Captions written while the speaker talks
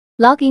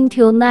Log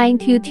into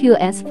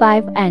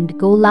 922s5 and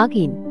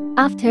GoLogin.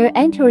 After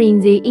entering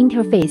the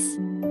interface,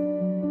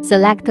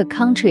 select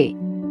country,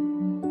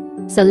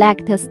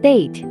 select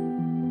state,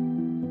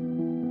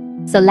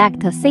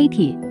 select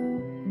city,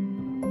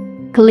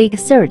 click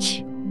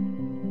search.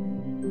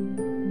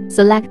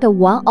 Select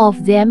one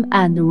of them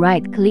and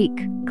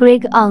right-click.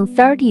 Click on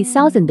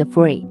 30,000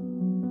 free.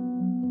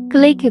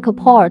 Click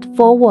Export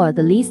Forward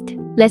List.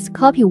 Let's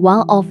copy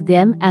one of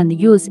them and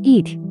use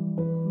it.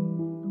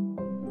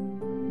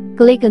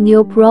 Click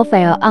New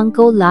Profile on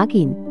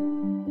GoLogin.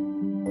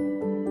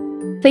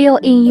 Fill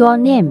in your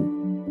name.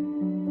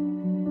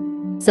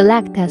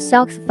 Select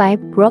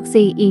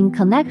s5proxy in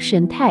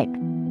connection type.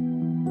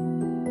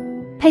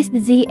 Paste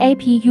the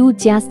IP you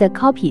just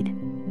copied.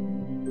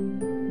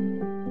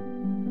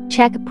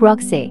 Check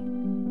Proxy.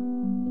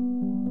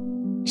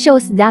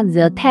 Shows that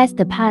the test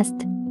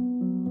passed.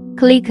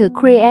 Click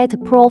Create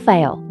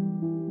Profile.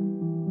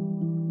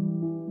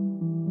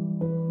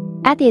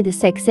 Added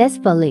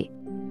successfully.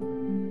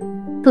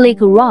 Click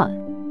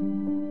Run.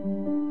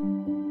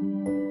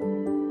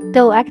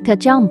 Direct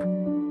jump.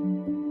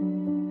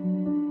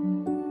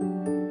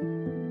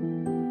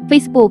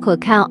 Facebook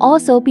can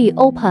also be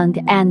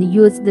opened and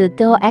used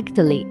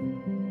directly.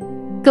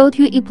 Go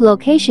to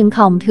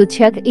application.com to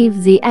check if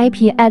the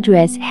IP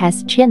address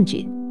has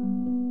changed.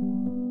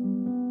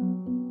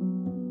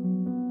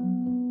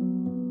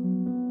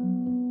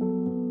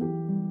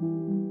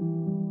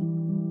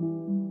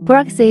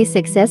 Proxy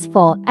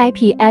successful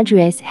IP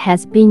address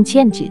has been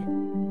changed.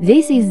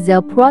 This is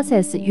the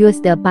process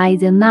used by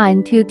the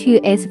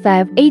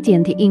 922s5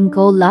 agent in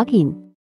GoLogin.